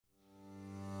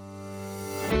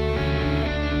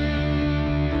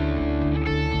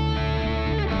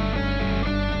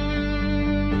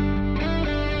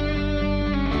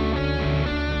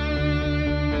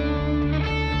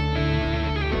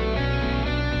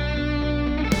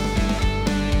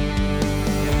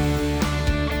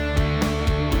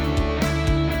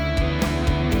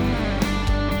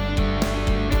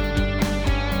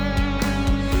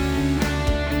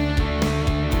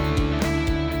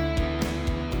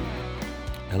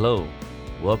Hello,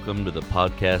 welcome to the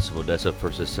podcast of Odessa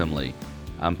First Assembly.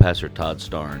 I'm Pastor Todd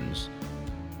Starnes.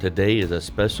 Today is a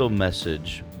special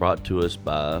message brought to us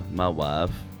by my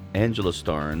wife, Angela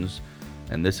Starnes,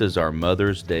 and this is our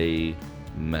Mother's Day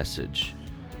message.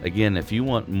 Again, if you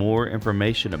want more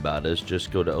information about us, just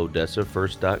go to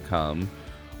odessafirst.com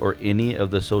or any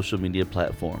of the social media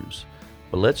platforms.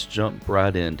 But let's jump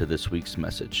right into this week's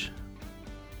message.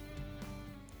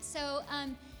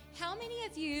 How many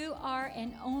of you are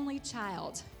an only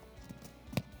child?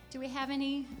 Do we have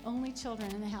any only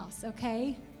children in the house?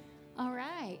 Okay. All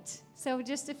right. So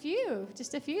just a few,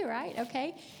 right?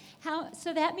 Okay.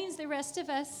 So that means the rest of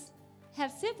us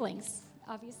have siblings.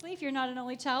 Obviously, if you're not an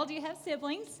only child, you have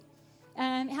siblings.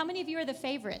 How many of you are the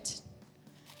favorite?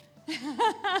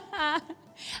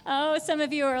 Oh, some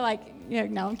of you are like,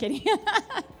 no, I'm kidding.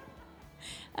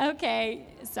 Okay,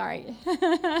 sorry.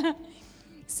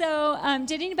 So,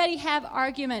 did anybody have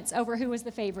arguments over who was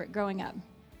the favorite growing up?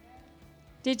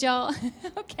 Did y'all?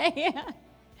 Okay.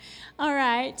 All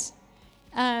right.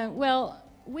 Well,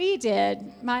 we did.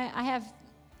 I have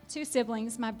two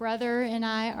siblings. My brother and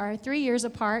I are 3 years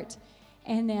apart,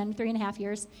 and then 3.5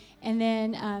 years. And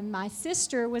then my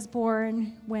sister was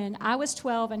born when I was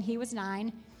 12 and he was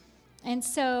 9. And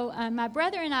so my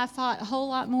brother and I fought a whole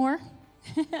lot more.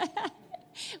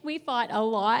 We fought a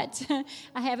lot.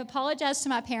 I have apologized to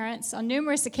my parents on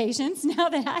numerous occasions now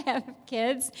that I have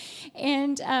kids.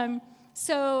 And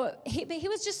so he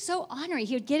was just so ornery.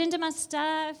 He would get into my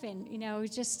stuff and,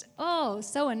 just,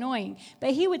 so annoying.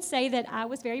 But he would say that I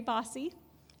was very bossy.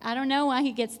 I don't know why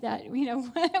he gets that,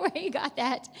 where he got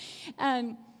that.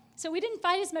 So we didn't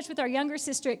fight as much with our younger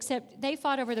sister, except they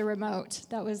fought over the remote.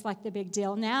 That was like the big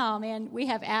deal. Now, man, we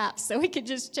have apps, so we could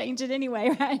just change it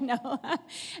anyway, right? No.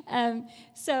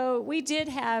 So we did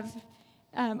have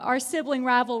our sibling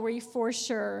rivalry for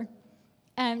sure.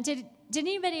 Did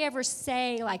anybody ever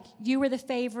say, like, you were the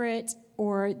favorite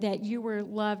or that you were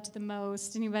loved the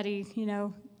most? Anybody,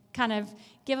 kind of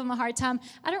give them a hard time?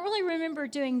 I don't really remember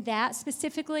doing that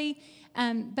specifically,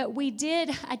 but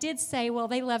I did say, well,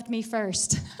 they loved me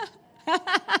first.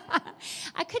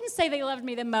 I couldn't say they loved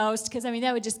me the most because,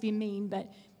 that would just be mean, but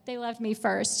they loved me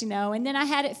first, and then I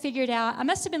had it figured out. I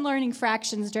must have been learning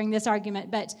fractions during this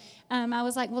argument, but I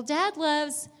was like, well, Dad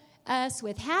loves us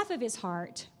with half of his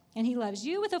heart, and he loves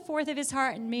you with a fourth of his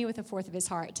heart and me with a fourth of his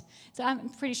heart. So I'm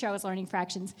pretty sure I was learning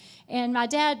fractions. And my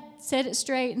dad said it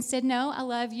straight and said, no, I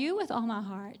love you with all my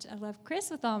heart. I love Chris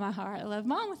with all my heart. I love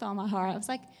Mom with all my heart. I was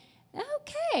like,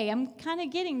 okay, I'm kind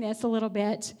of getting this a little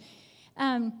bit.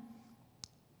 Our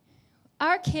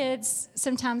kids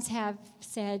sometimes have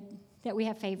said that we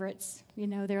have favorites.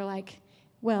 They're like,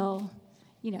 well,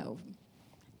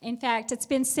 in fact, it's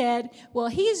been said, well,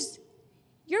 he's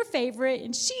your favorite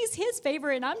and she's his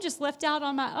favorite and I'm just left out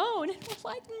on my own. And we're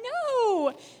like,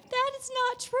 no, that is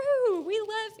not true. We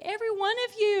love every one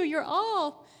of you. You're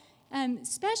all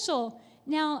special.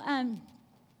 Now,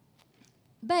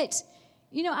 but,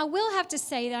 I will have to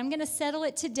say that I'm going to settle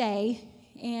it today.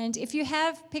 And if you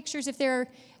have pictures, if they're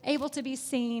able to be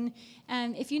seen,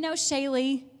 if you know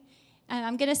Shaylee,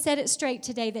 I'm going to set it straight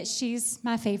today that she's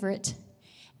my favorite.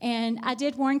 And I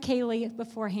did warn Kaylee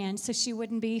beforehand so she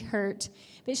wouldn't be hurt.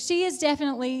 But she is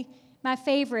definitely my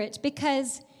favorite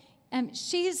because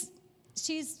she's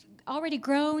already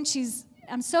grown.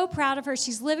 I'm so proud of her.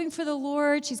 She's living for the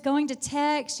Lord. She's going to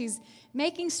tech. She's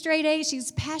making straight A's.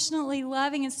 She's passionately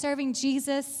loving and serving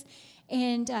Jesus.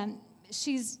 And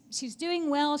she's doing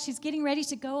well. She's getting ready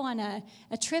to go on a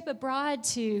trip abroad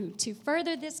to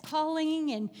further this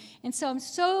calling. And so I'm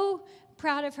so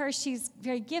proud of her. She's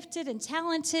very gifted and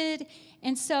talented.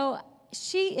 And so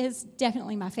she is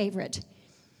definitely my favorite.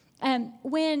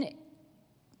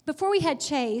 Before we had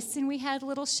Chase and we had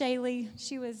little Shaylee,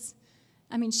 she was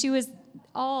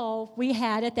all we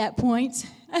had at that point.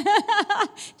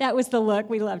 That was the look.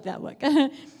 We loved that look.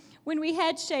 When we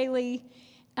had Shaylee,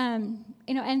 and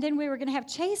then we were going to have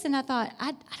Chase, and I thought,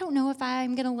 I don't know if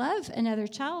I'm going to love another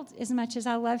child as much as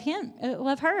I love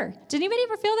her. Did anybody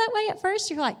ever feel that way at first?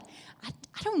 You're like,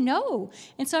 I don't know.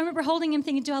 And so I remember holding him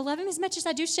thinking, do I love him as much as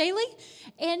I do Shaylee?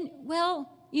 And,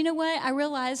 well, you know what? I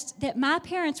realized that my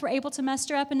parents were able to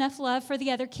muster up enough love for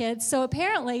the other kids, so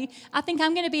apparently I think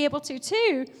I'm going to be able to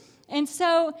too. And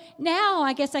so now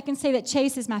I guess I can say that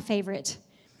Chase is my favorite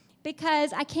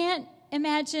because I can't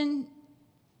imagine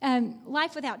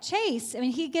life without Chase.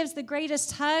 He gives the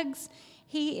greatest hugs.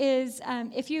 He is,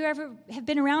 if you ever have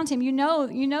been around him, you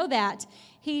know that.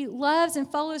 He loves and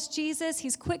follows Jesus.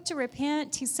 He's quick to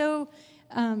repent. He's so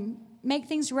make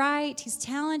things right. He's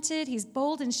talented. He's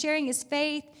bold in sharing his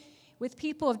faith with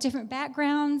people of different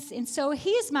backgrounds. And so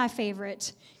he is my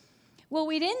favorite. Well,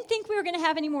 we didn't think we were going to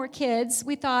have any more kids.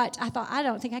 I thought, I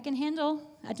don't think I can handle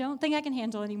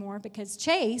anymore, because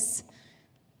Chase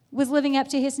was living up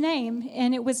to his name,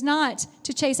 and it was not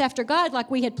to chase after God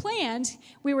like we had planned.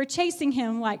 We were chasing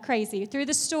him like crazy through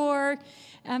the store.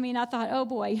 I mean, I thought, oh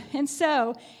boy. And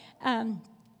so,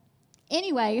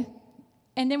 anyway,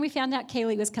 and then we found out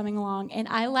Kaylee was coming along, and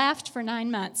I laughed for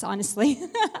 9 months, honestly.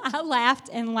 I laughed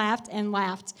and laughed and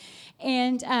laughed.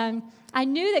 And I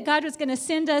knew that God was going to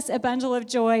send us a bundle of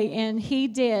joy, and he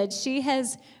did. She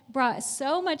has brought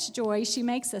so much joy. She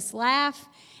makes us laugh.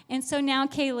 And so now,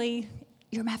 Kaylee,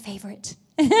 you're my favorite.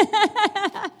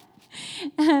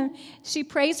 She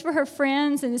prays for her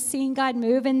friends and is seeing God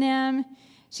move in them.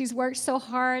 She's worked so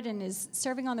hard and is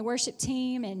serving on the worship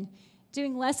team and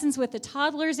doing lessons with the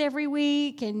toddlers every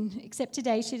week. And except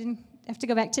today, she didn't have to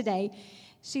go back today.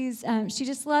 She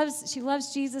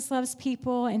loves Jesus, loves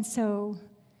people, and so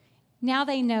now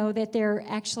they know that they're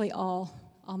actually all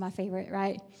my favorite,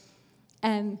 right?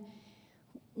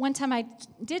 One time I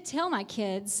did tell my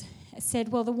kids, I said,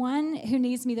 well, the one who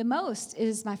needs me the most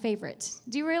is my favorite.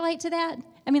 Do you relate to that?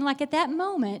 I mean, like at that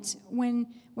moment when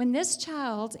this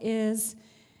child is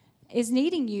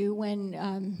needing you,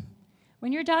 when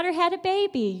your daughter had a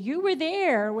baby, you were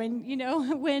there.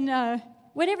 When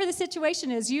whatever the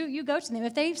situation is, you go to them.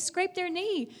 If they scrape their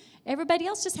knee, everybody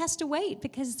else just has to wait,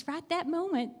 because right that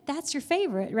moment, that's your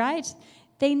favorite, right?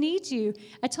 They need you.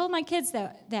 I told my kids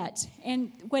that.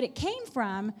 And what it came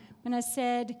from when I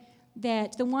said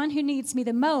that the one who needs me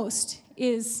the most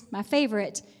is my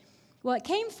favorite, well, it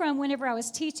came from whenever I was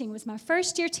teaching. It was my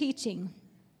first year teaching.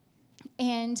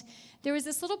 And there was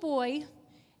this little boy,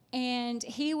 and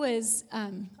he was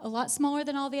a lot smaller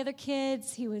than all the other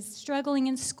kids. He was struggling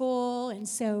in school, and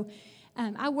so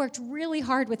I worked really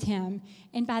hard with him.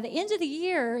 And by the end of the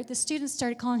year, the students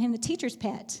started calling him the teacher's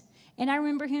pet. And I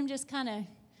remember him just kind of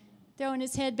throwing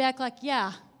his head back like,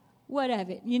 yeah, what of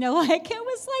it? Like it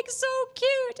was like so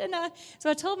cute. And so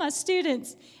I told my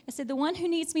students, I said, the one who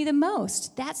needs me the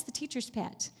most, that's the teacher's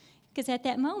pet. Because at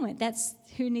that moment, that's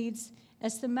who needs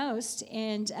us the most.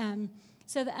 And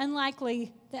so the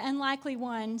unlikely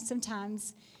one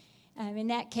sometimes in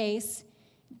that case.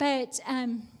 But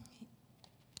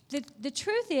the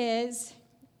truth is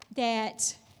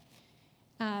that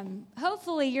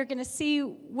hopefully you're going to see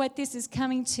what this is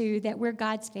coming to, that we're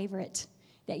God's favorite,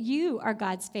 that you are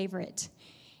God's favorite.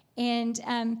 And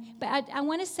but I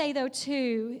want to say, though,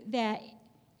 too, that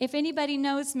if anybody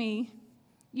knows me,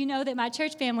 you know that my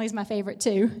church family is my favorite,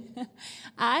 too.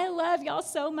 I love y'all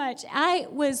so much. I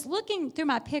was looking through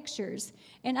my pictures,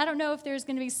 and I don't know if there's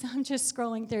going to be some just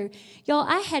scrolling through. Y'all,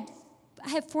 I have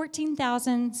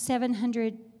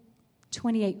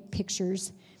 14,728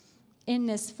 pictures in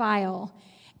this file.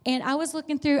 And I was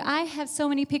looking through, I have so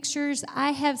many pictures.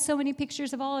 I have so many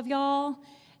pictures of all of y'all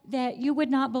that you would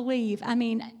not believe. I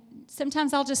mean,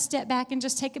 sometimes I'll just step back and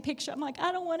just take a picture. I'm like,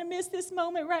 I don't want to miss this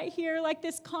moment right here, like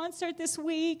this concert this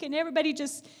week, and everybody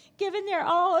just giving their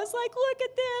all. It's like, look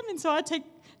at them. And so I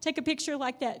take a picture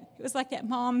like that. It was like that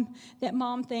mom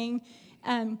thing.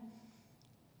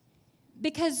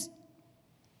 Because,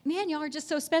 man, y'all are just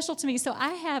so special to me. So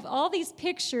I have all these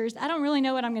pictures. I don't really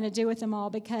know what I'm going to do with them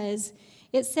all, because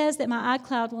it says that my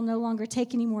iCloud will no longer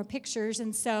take any more pictures.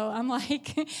 And so I'm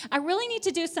like, I really need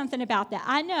to do something about that.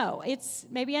 I know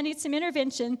maybe I need some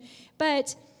intervention,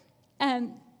 but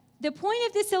the point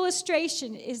of this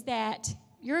illustration is that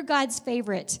you're God's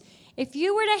favorite. If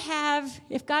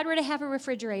God were to have a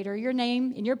refrigerator, your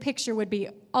name and your picture would be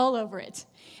all over it.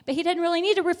 But he doesn't really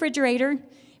need a refrigerator,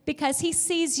 because he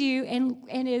sees you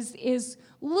and is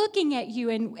looking at you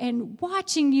and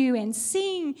watching you and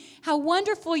seeing how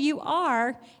wonderful you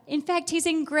are. In fact, he's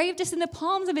engraved us in the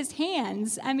palms of his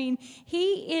hands. I mean,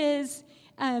 he is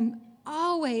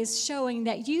always showing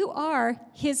that you are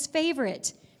his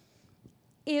favorite.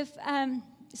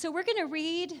 So we're going to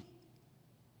read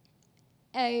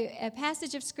a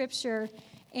passage of Scripture,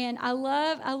 and I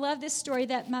love this story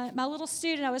that my little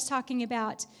student I was talking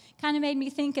about kind of made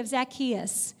me think of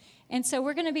Zacchaeus. And so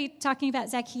we're going to be talking about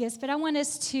Zacchaeus, but I want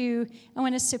us to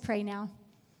pray now.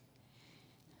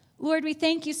 Lord, we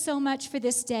thank you so much for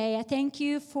this day. I thank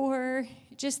you for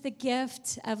just the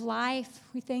gift of life.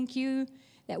 We thank you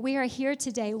that we are here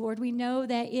today, Lord. We know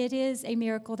that it is a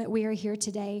miracle that we are here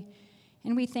today,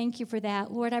 and we thank you for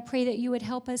that. Lord, I pray that you would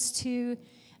help us to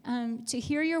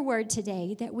hear your word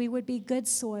today, that we would be good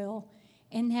soil,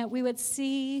 and that we would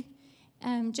see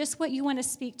just what you want to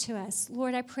speak to us.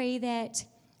 Lord, I pray that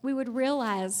we would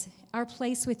realize our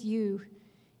place with you.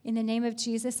 In the name of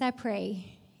Jesus, I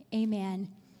pray. Amen.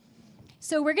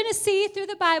 So we're going to see through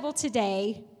the Bible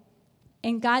today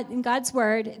in God's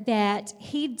word that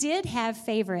he did have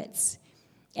favorites,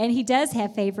 and he does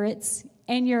have favorites,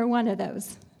 and you're one of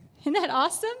those. Isn't that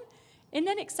awesome? Isn't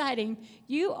that exciting?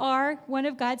 You are one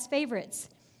of God's favorites.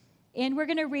 And we're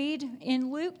going to read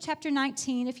in Luke chapter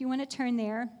 19, if you want to turn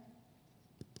there.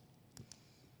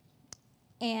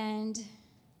 And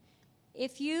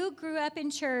if you grew up in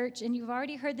church and you've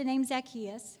already heard the name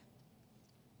Zacchaeus,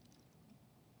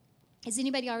 is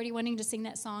anybody already wanting to sing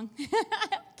that song?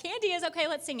 Candy is. Okay,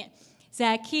 let's sing it.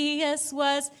 Zacchaeus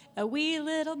was a wee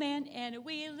little man, and a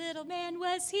wee little man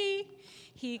was he.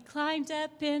 He climbed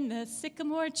up in the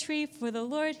sycamore tree, for the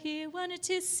Lord he wanted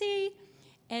to see.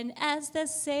 And as the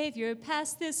Savior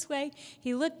passed this way,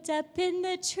 he looked up in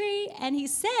the tree, and he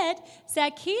said,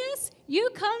 Zacchaeus, you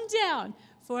come down,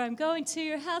 for I'm going to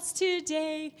your house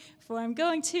today. For I'm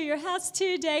going to your house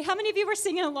today. How many of you were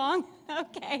singing along?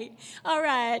 Okay, all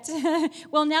right.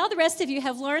 Well, now the rest of you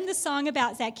have learned the song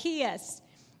about Zacchaeus.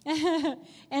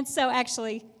 And so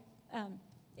actually,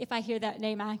 if I hear that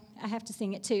name, I have to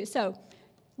sing it too. So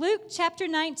Luke chapter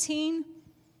 19,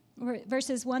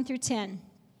 verses 1 through 10.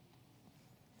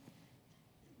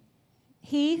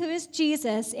 He, who is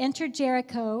Jesus, entered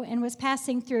Jericho and was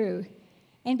passing through.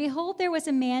 And behold, there was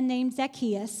a man named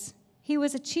Zacchaeus. He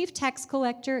was a chief tax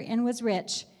collector and was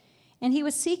rich. And he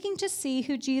was seeking to see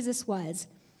who Jesus was.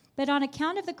 But on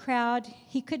account of the crowd,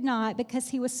 he could not, because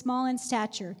he was small in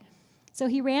stature. So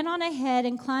he ran on ahead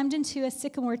and climbed into a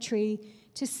sycamore tree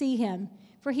to see him,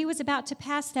 for he was about to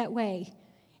pass that way.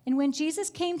 And when Jesus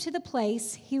came to the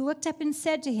place, he looked up and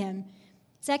said to him,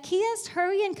 Zacchaeus,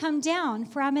 hurry and come down,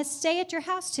 for I must stay at your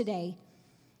house today.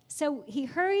 So he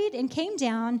hurried and came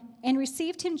down and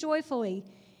received him joyfully.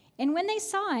 And when they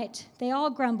saw it, they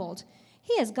all grumbled,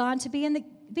 He has gone to be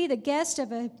the guest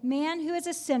of a man who is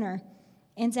a sinner.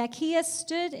 And Zacchaeus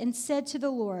stood and said to the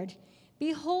Lord,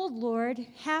 Behold, Lord,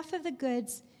 half of the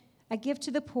goods I give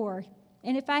to the poor,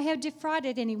 and if I have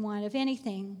defrauded anyone of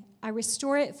anything, I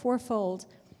restore it fourfold.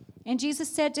 And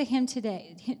Jesus said to him,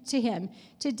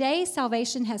 Today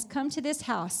salvation has come to this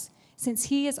house, since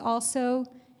he is also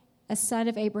a son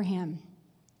of Abraham.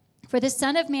 For the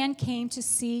Son of Man came to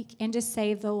seek and to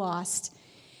save the lost.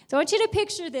 So I want you to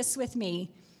picture this with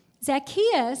me.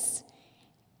 Zacchaeus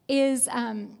is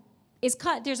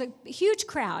caught. There's a huge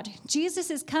crowd. Jesus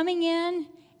is coming in,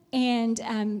 and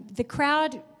the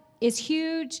crowd is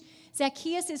huge.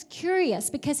 Zacchaeus is curious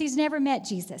because he's never met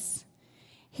Jesus.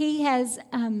 He's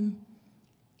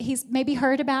maybe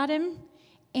heard about him,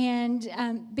 and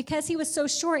because he was so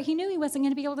short, he knew he wasn't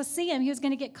going to be able to see him. He was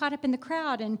going to get caught up in the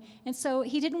crowd, and so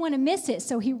he didn't want to miss it.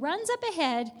 So he runs up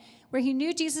ahead where he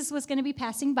knew Jesus was going to be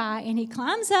passing by, and he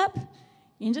climbs up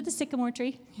into the sycamore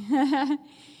tree,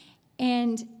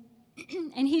 and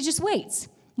he just waits.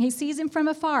 He sees him from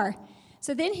afar.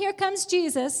 So then here comes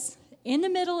Jesus in the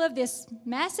middle of this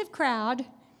massive crowd,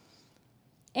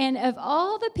 and of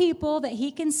all the people that he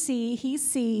can see, he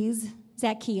sees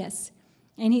Zacchaeus.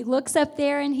 And he looks up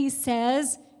there and he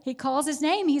calls his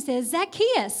name. He says,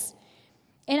 Zacchaeus.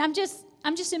 And I'm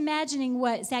just imagining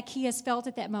what Zacchaeus felt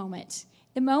at that moment.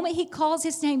 The moment he calls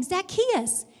his name,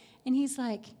 Zacchaeus. And he's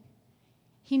like,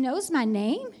 he knows my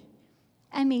name?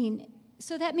 I mean,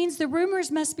 so that means the rumors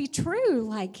must be true.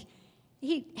 Like,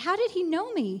 how did he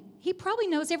know me? He probably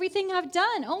knows everything I've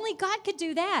done. Only God could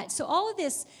do that. So all of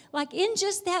this, like in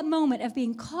just that moment of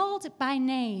being called by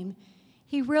name,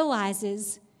 he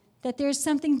realizes that there's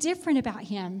something different about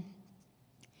him.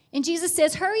 And Jesus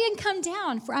says, hurry and come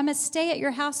down, for I must stay at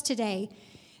your house today.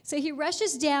 So he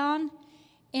rushes down,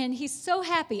 and he's so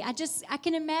happy. I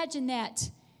can imagine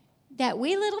that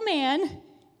wee little man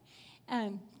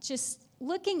just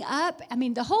looking up. I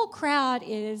mean, the whole crowd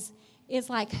is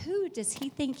like, who does he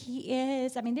think he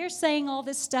is? I mean, they're saying all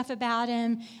this stuff about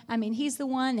him. I mean, he's the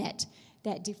one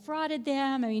that defrauded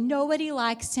them. I mean, nobody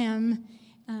likes him.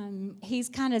 He's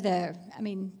kind of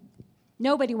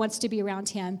nobody wants to be around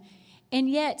him. And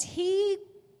yet he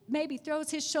maybe throws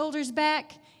his shoulders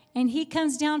back, and he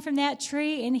comes down from that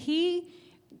tree, and he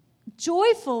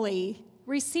joyfully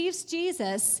receives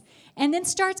Jesus and then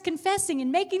starts confessing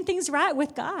and making things right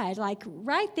with God, like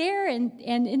right there and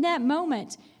in that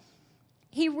moment.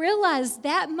 He realized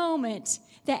that moment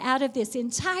that out of this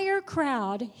entire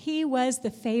crowd, he was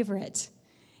the favorite.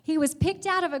 He was picked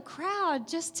out of a crowd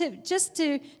just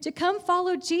to come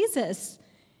follow Jesus.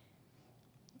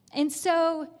 And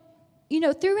so,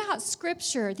 throughout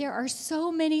Scripture, there are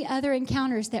so many other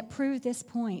encounters that prove this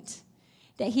point,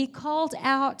 that he called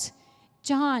out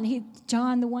John,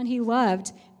 the one he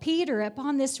loved, Peter, up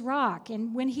on this rock.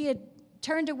 And when he had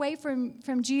turned away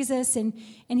from Jesus, and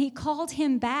he called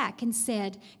him back and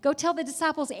said, go tell the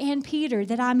disciples and Peter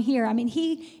that I'm here. I mean,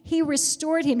 he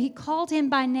restored him. He called him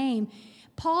by name.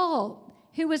 Paul,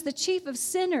 who was the chief of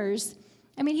sinners,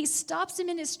 I mean, he stops him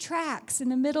in his tracks in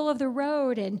the middle of the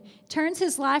road and turns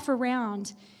his life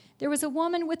around. There was a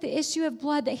woman with the issue of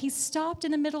blood that he stopped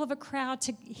in the middle of a crowd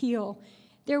to heal.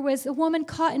 There was a woman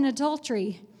caught in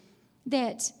adultery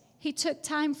that he took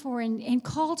time for and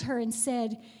called her and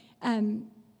said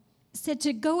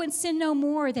to go and sin no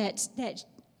more, that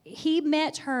he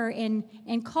met her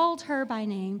and called her by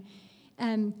name.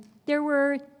 There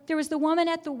was the woman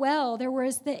at the well. There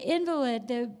was the invalid,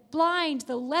 the blind,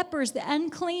 the lepers, the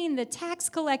unclean, the tax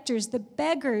collectors, the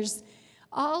beggars.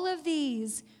 All of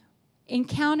these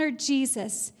encountered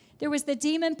Jesus. There was the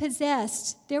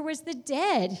demon-possessed. There was the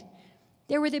dead.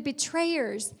 There were the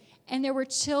betrayers. And there were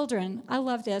children. I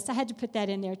love this. I had to put that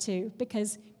in there too,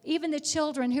 because even the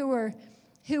children who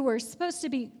were supposed to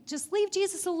be, just leave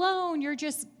Jesus alone. You're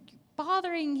just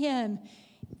bothering him.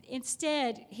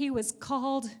 Instead, he was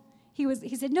called.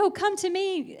 He said, no, come to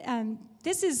me.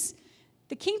 This is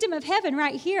the kingdom of heaven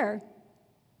right here.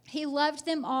 He loved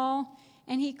them all,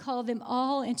 and he called them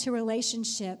all into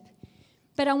relationship.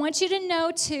 But I want you to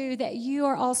know, too, that you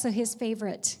are also his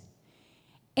favorite.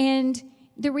 And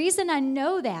the reason I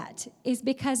know that is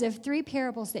because of 3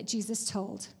 parables that Jesus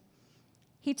told.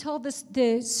 He told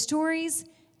the stories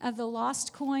of the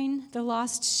lost coin, the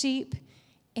lost sheep,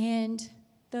 and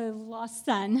the lost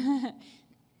son.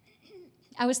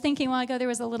 I was thinking a while ago, there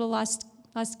was a little lost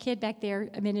kid back there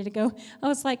a minute ago. I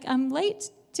was like, I'm late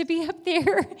to be up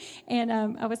there. And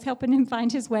I was helping him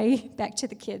find his way back to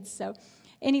the kids. So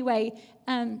anyway,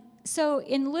 so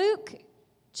in Luke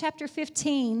chapter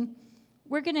 15,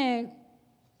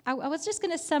 I was just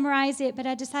going to summarize it, but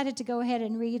I decided to go ahead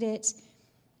and read it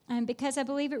because I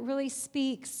believe it really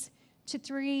speaks to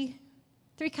three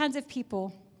kinds of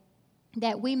people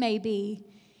that we may be.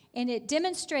 And it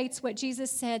demonstrates what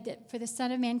Jesus said, that for the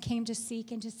Son of Man came to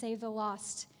seek and to save the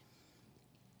lost.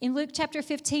 In Luke chapter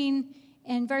 15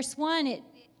 and verse 1,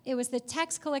 it was the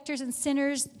tax collectors and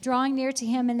sinners drawing near to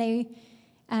him, and they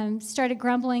started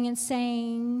grumbling and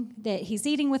saying that he's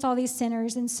eating with all these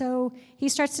sinners. And so he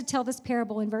starts to tell this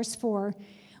parable in verse 4.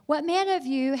 What man of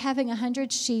you, having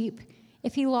 100 sheep,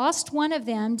 if he lost one of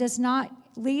them, does not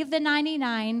leave the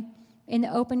 99 in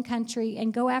the open country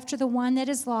and go after the one that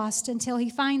is lost until he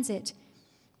finds it?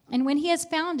 And when he has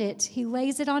found it, he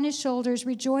lays it on his shoulders,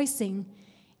 rejoicing.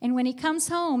 And when he comes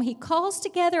home, he calls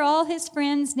together all his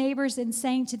friends, neighbors, and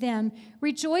saying to them,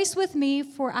 rejoice with me,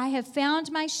 for I have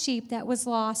found my sheep that was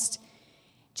lost.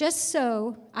 Just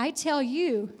so, I tell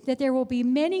you that there will be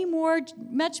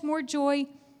much more joy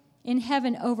in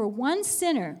heaven over one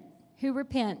sinner who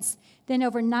repents than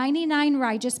over 99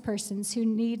 righteous persons who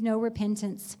need no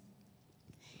repentance.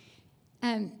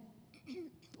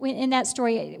 In that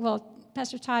story,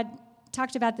 Pastor Todd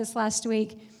talked about this last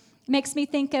week. It makes me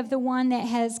think of the one that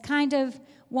has kind of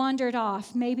wandered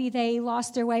off. Maybe they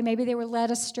lost their way. Maybe they were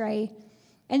led astray.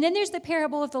 And then there's the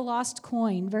parable of the lost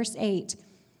coin, verse 8.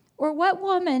 Or what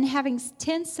woman having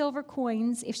 10 silver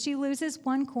coins, if she loses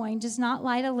one coin, does not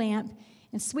light a lamp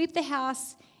and sweep the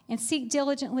house and seek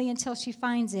diligently until she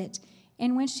finds it?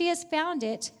 And when she has found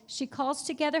it, she calls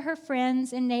together her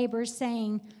friends and neighbors,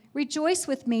 saying, rejoice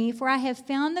with me, for I have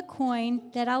found the coin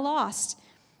that I lost.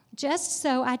 Just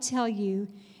so, I tell you,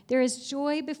 there is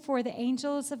joy before the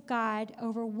angels of God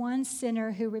over one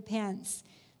sinner who repents.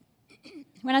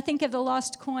 When I think of the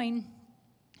lost coin,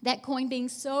 that coin being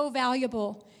so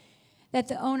valuable that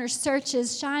the owner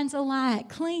searches, shines a light,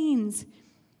 cleans,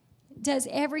 does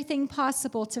everything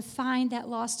possible to find that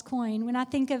lost coin. When I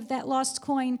think of that lost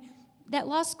coin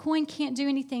can't do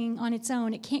anything on its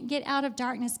own. It can't get out of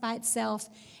darkness by itself.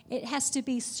 It has to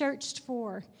be searched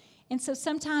for. And so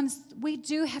sometimes we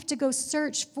do have to go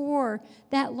search for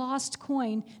that lost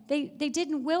coin. They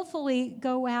didn't willfully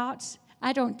go out,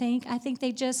 I don't think. I think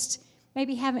they just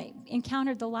maybe haven't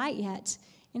encountered the light yet.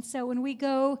 And so when we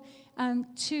go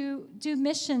to do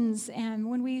missions and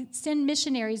when we send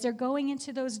missionaries, they're going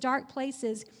into those dark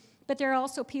places, but there are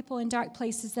also people in dark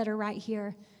places that are right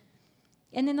here.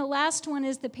 And then the last one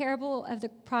is the parable of the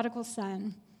prodigal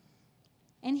son.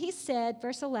 And he said,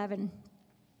 verse 11,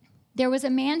 there was a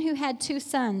man who had 2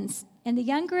 sons, and the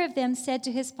younger of them said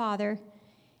to his father,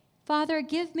 Father,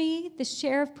 give me the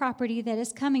share of property that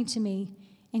is coming to me.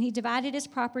 And he divided his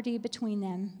property between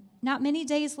them. Not many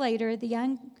days later, the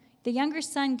younger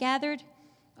son gathered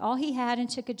all he had and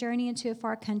took a journey into a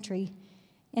far country.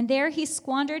 And there he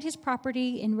squandered his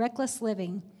property in reckless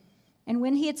living. And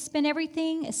when he had spent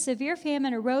everything, a severe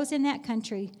famine arose in that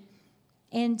country,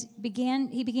 and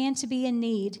he began to be in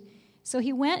need. So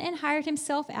he went and hired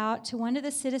himself out to one of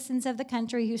the citizens of the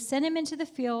country, who sent him into the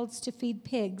fields to feed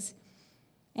pigs.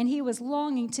 And he was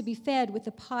longing to be fed with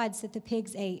the pods that the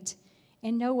pigs ate,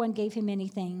 and no one gave him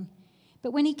anything.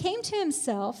 But when he came to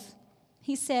himself,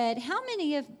 he said, "How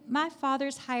many of my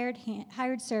father's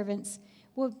hired servants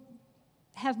will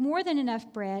have more than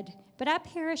enough bread, but I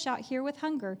perish out here with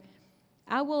hunger?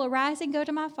 I will arise and go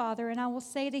to my father, and I will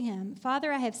say to him,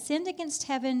 'Father, I have sinned against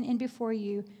heaven and before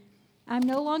you. I am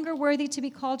no longer worthy to be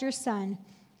called your son.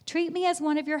 Treat me as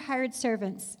one of your hired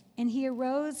servants.' And he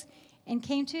arose and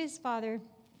came to his father.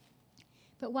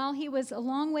 But while he was a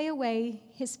long way away,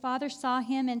 his father saw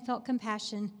him and felt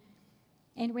compassion,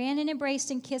 and ran and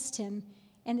embraced and kissed him.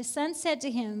 And the son said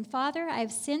to him, 'Father, I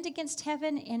have sinned against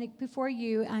heaven and before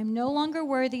you. I am no longer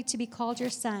worthy to be called your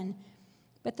son.'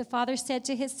 But the father said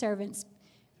to his servants,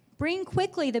 'Bring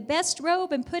quickly the best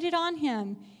robe and put it on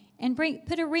him, and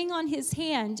put a ring on his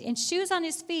hand and shoes on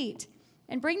his feet,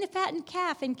 and bring the fattened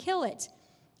calf and kill it,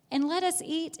 and let us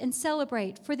eat and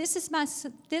celebrate. For this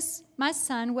my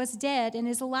son was dead and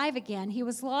is alive again. He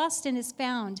was lost and is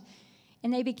found.'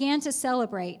 And they began to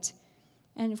celebrate.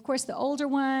 And of course, the older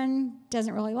one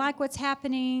doesn't really like what's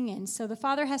happening, and so the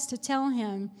father has to tell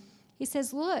him. He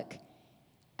says, look,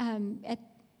 at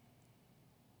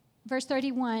verse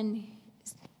 31,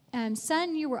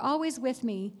 son, you were always with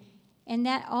me, and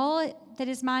that all that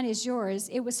is mine is yours.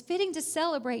 It was fitting to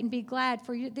celebrate and be glad,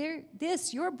 for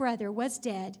your brother was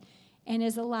dead and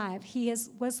is alive. He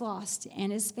was lost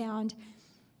and is found."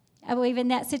 I believe in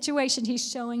that situation, he's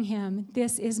showing him,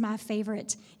 this is my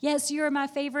favorite. Yes, you're my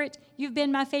favorite. You've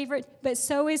been my favorite, but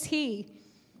so is he.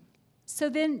 So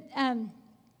then,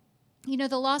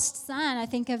 the lost son, I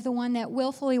think of the one that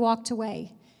willfully walked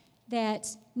away, that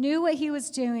knew what he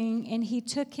was doing, and he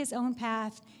took his own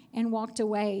path and walked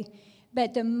away.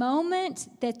 But the moment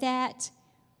that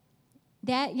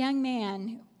young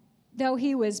man, though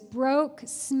he was broke,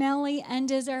 smelly,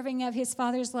 undeserving of his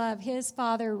father's love, his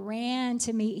father ran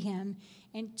to meet him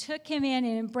and took him in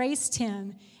and embraced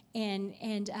him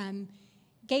and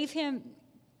gave him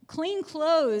clean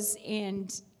clothes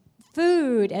and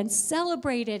food and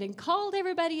celebrated and called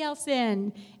everybody else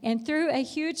in and threw a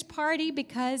huge party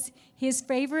because his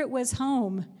favorite was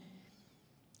home.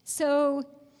 So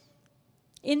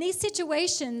in these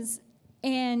situations,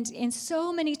 and in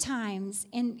so many times,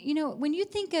 and when you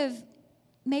think of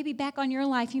maybe back on your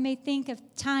life, you may think of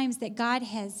times that God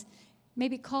has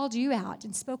maybe called you out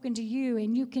and spoken to you,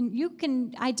 and you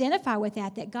can identify with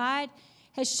that God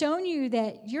has shown you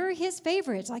that you're his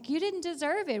favorite. Like, you didn't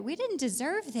deserve it. We didn't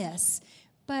deserve this.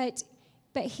 But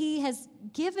he has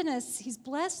given us, he's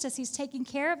blessed us, he's taken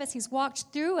care of us, he's walked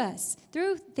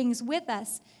through things with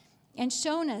us, and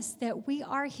shown us that we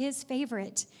are his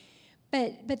favorite.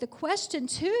 But the question,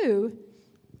 too,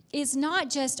 is not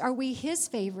just, are we his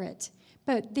favorite?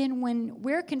 But then when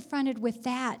we're confronted with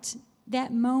that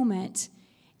moment,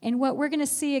 and what we're going to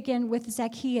see again with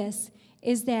Zacchaeus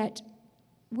is that,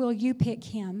 will you pick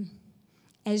him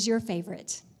as your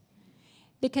favorite?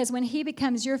 Because when he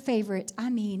becomes your favorite,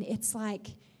 it's like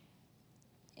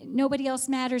nobody else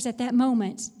matters at that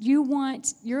moment. You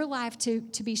want your life to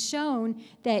be shown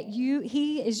that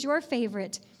he is your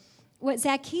favorite. What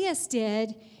Zacchaeus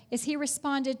did is he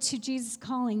responded to Jesus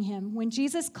calling him. When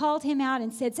Jesus called him out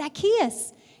and said,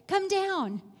 "Zacchaeus, come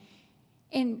down."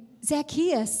 And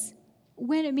Zacchaeus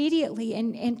went immediately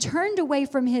and turned away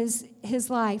from his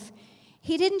life.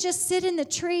 He didn't just sit in the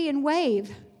tree and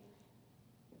wave.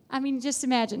 Just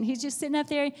imagine. He's just sitting up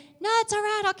there. "No, it's all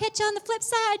right. I'll catch you on the flip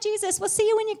side, Jesus. We'll see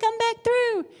you when you come back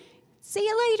through. See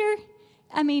you later."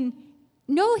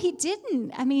 No, he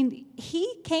didn't.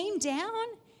 He came down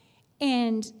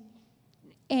and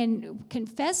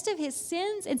confessed of his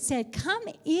sins and said, "Come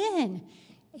in."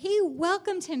 He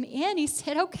welcomed him in. He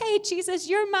said, "Okay, Jesus,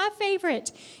 you're my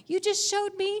favorite. You just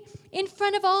showed me in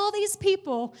front of all these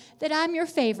people that I'm your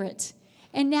favorite.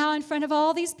 And now in front of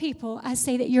all these people, I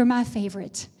say that you're my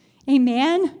favorite."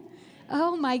 Amen?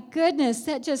 Oh, my goodness.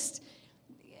 That just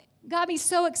got me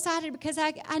so excited, because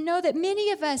I know that many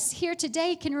of us here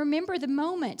today can remember the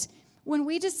moment when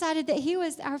we decided that he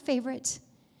was our favorite.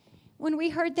 When we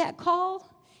heard that call,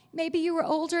 maybe you were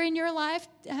older in your life.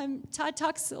 Todd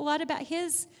talks a lot about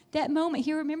that moment.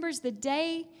 He remembers the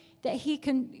day that he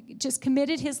just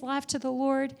committed his life to the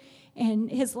Lord,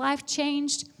 and his life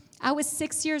changed. I was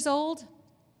 6 years old,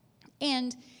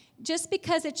 and just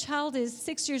because a child is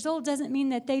 6 years old doesn't mean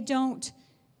that they don't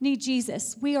need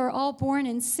Jesus. We are all born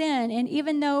in sin, and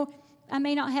even though I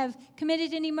may not have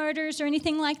committed any murders or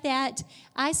anything like that,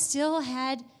 I still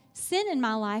had sin in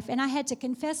my life, and I had to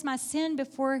confess my sin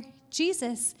before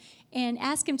Jesus and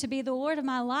ask him to be the Lord of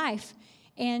my life.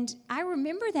 And I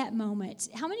remember that moment.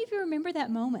 How many of you remember that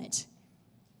moment?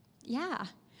 Yeah.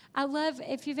 I love,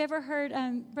 if you've ever heard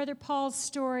Brother Paul's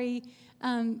story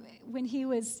when he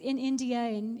was in India,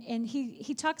 and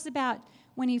he talks about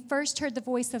when he first heard the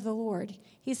voice of the Lord.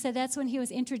 He said that's when he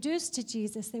was introduced to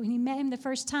Jesus, that when he met him the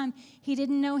first time, he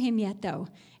didn't know him yet, though.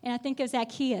 And I think of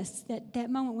Zacchaeus, that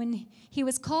moment when he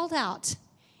was called out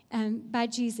by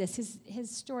Jesus. His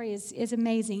story is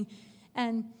amazing.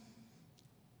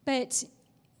 But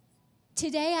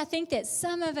today, I think that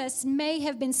some of us may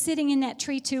have been sitting in that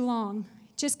tree too long,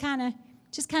 just kind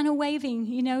of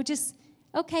waving, just,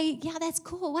 okay, yeah, that's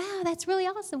cool. Wow, that's really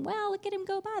awesome. Wow, look at him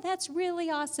go by. That's really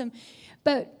awesome.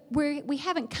 But we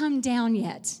haven't come down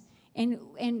yet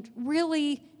and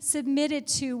really submitted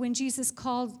to when Jesus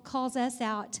calls us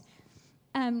out.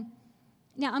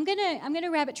 Now, I'm gonna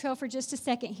rabbit trail for just a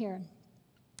second here,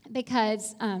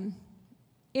 because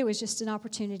it was just an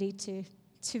opportunity to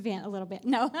vent a little bit.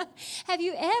 No. Have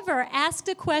you ever asked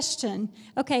a question?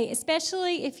 Okay,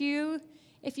 especially if you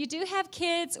do have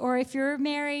kids, or if you're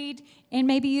married and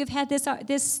maybe you've had this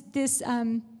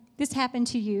happen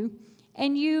to you,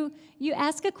 and you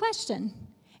ask a question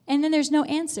and then there's no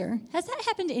answer. Has that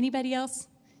happened to anybody else?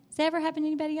 Has that ever happened to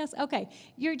anybody else? Okay,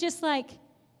 you're just like,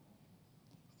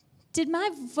 did my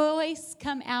voice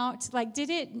come out? Like,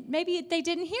 maybe they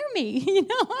didn't hear me,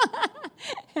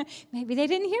 Maybe they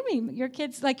didn't hear me. Your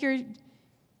kids, like, you're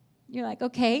like,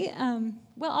 okay,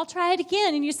 well, I'll try it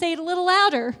again. And you say it a little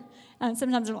louder.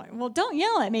 Sometimes they're like, well, don't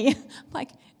yell at me. I'm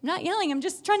like, I'm not yelling. I'm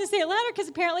just trying to say it louder because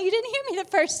apparently you didn't hear me the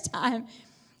first time.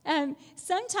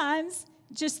 Sometimes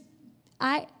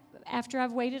after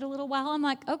I've waited a little while, I'm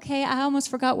like, okay, I almost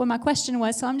forgot what my question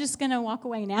was, so I'm just going to walk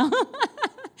away now.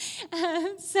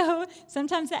 So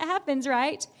sometimes that happens,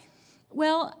 right?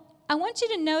 Well, I want you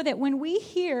to know that when we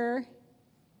hear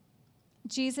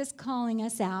Jesus calling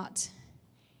us out,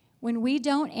 when we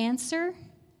don't answer,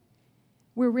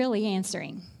 we're really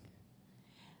answering.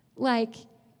 Like,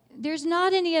 there's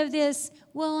not any of this,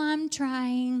 well, I'm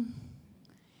trying.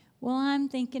 Well, I'm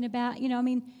thinking about,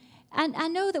 I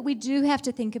know that we do have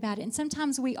to think about it, and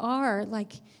sometimes we are.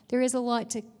 Like, there is a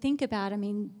lot to think about.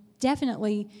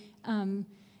 Definitely,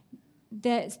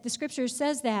 that the Scripture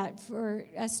says that for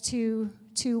us to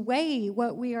weigh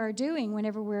what we are doing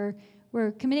whenever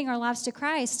we're committing our lives to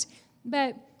Christ.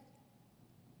 But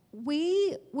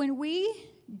when we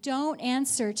don't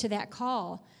answer to that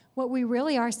call, what we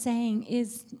really are saying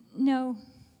is, no,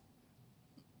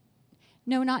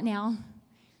 not now.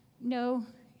 No,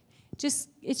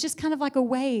 it's just kind of like a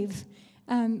wave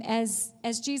as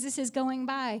Jesus is going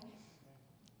by.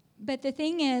 But the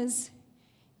thing is,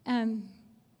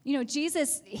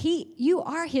 Jesus, you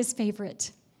are his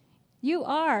favorite. You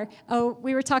are. Oh,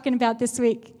 we were talking about this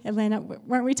week, Atlanta,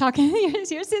 weren't we talking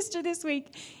to your sister this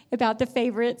week about the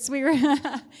favorites? We were,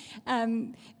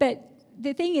 but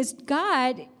the thing is,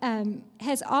 God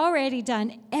has already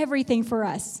done everything for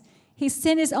us. He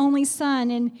sent his only son.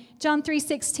 In John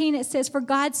 3:16, it says, "For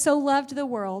God so loved the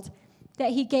world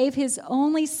that he gave his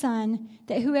only son,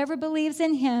 that whoever believes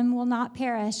in him will not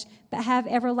perish, but have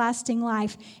everlasting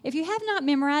life." If you have not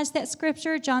memorized that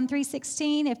scripture, John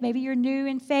 3:16, if maybe you're new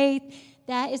in faith,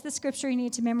 that is the scripture you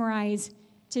need to memorize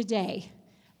today.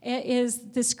 It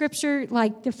is the scripture,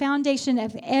 like the foundation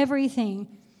of everything,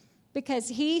 because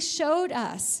he showed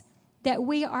us that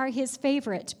we are his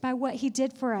favorite by what he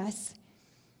did for us.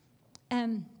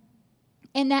 And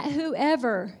that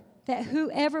whoever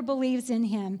believes in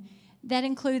him, that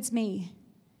includes me.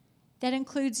 That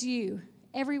includes you,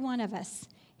 every one of us.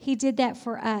 He did that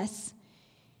for us.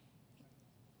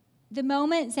 The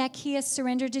moment Zacchaeus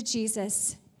surrendered to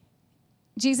Jesus,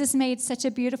 Jesus made such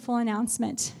a beautiful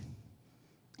announcement.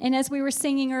 And as we were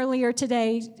singing earlier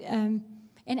today, and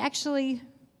actually,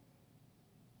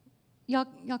 y'all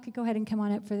could go ahead and come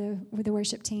on up for the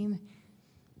worship team.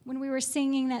 When we were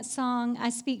singing that song, "I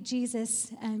Speak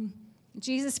Jesus,"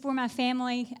 Jesus for my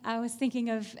family, I was thinking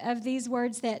of these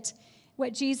words, that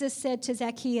what Jesus said to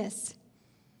Zacchaeus.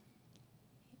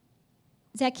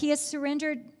 Zacchaeus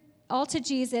surrendered all to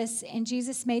Jesus, and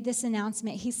Jesus made this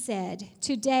announcement. He said,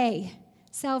 "Today,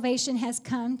 salvation has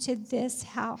come to this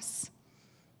house."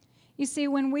 You see,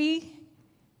 when we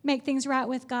make things right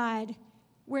with God,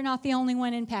 we're not the only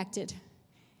one impacted.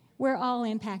 We're all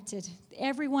impacted.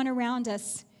 Everyone around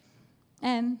us.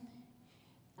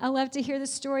 I love to hear the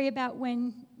story about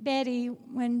when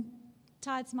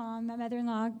Todd's mom, my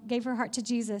mother-in-law, gave her heart to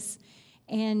Jesus.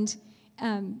 And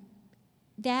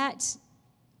that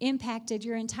impacted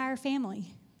your entire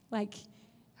family, like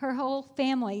her whole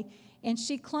family. And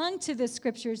she clung to the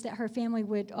scriptures that her family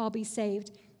would all be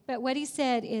saved. But what he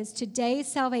said is, today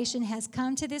salvation has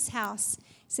come to this house,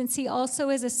 since he also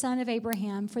is a son of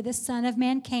Abraham, for the Son of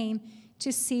Man came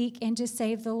to seek and to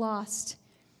save the lost.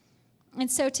 And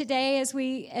so today, as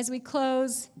we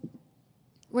close,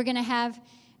 we're going to have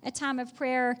a time of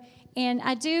prayer. And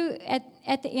I do,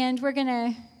 at the end, we're going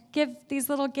to give these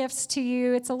little gifts to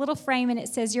you. It's a little frame, and it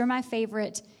says, "You're my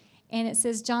favorite." And it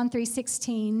says John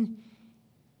 3:16,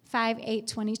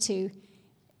 5:8-22.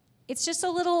 It's just a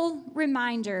little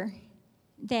reminder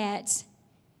that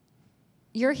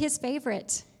you're his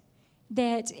favorite.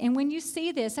 And when you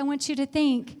see this, I want you to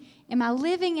think, am I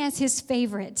living as his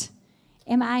favorite?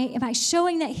 Am I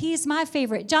showing that he's my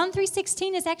favorite? John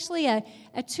 3:16 is actually a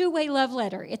two-way love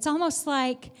letter. It's almost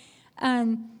like,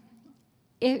 I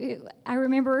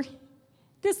remember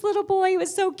this little boy,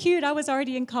 was so cute. I was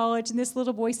already in college, and this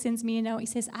little boy sends me a note. He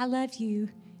says, "I love you.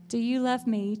 Do you love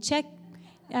me? Check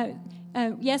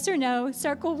yes or no,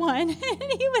 circle 1." And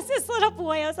he was this little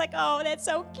boy. I was like, oh, that's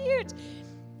so cute.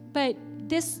 But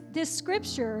this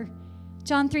scripture,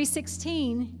 John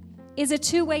 3:16, is a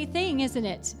two-way thing, isn't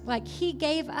it? Like, he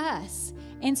gave us,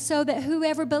 and so that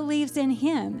whoever believes in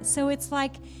him. So it's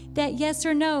like that yes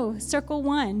or no, circle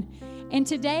 1. And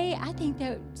today, I think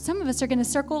that some of us are going to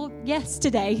circle yes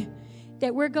today,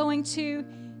 that we're going to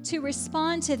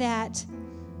respond to that.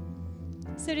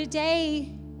 So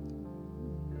today,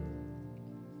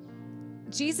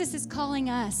 Jesus is calling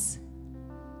us,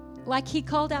 like he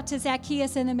called out to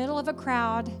Zacchaeus in the middle of a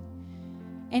crowd,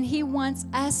 and he wants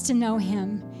us to know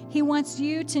him. He wants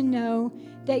you to know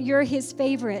that you're his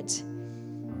favorite.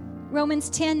 Romans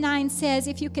 10:9 says,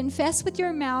 "If you confess with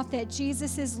your mouth that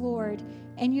Jesus is Lord,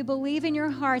 and you believe in your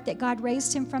heart that God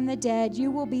raised him from the dead,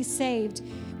 you will be saved."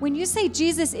 When you say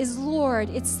Jesus is Lord,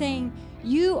 it's saying,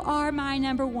 you are my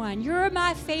number one. You're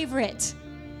my favorite.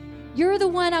 You're the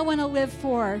one I want to live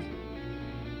for.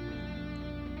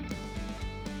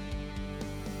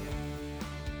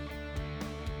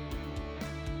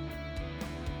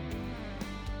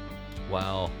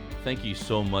 Wow. Thank you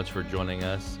so much for joining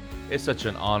us. It's such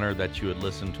an honor that you would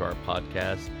listen to our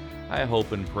podcast. I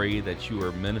hope and pray that you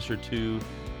are ministered to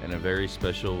in a very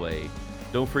special way.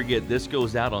 Don't forget, this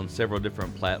goes out on several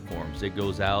different platforms. It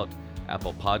goes out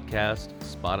Apple Podcast,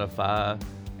 Spotify,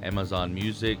 Amazon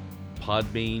Music,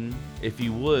 Podbean. If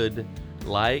you would,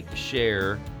 like,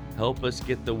 share, help us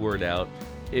get the word out.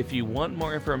 If you want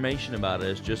more information about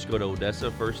us, just go to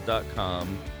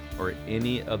odessafirst.com or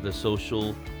any of the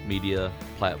social media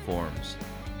platforms.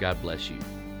 God bless you.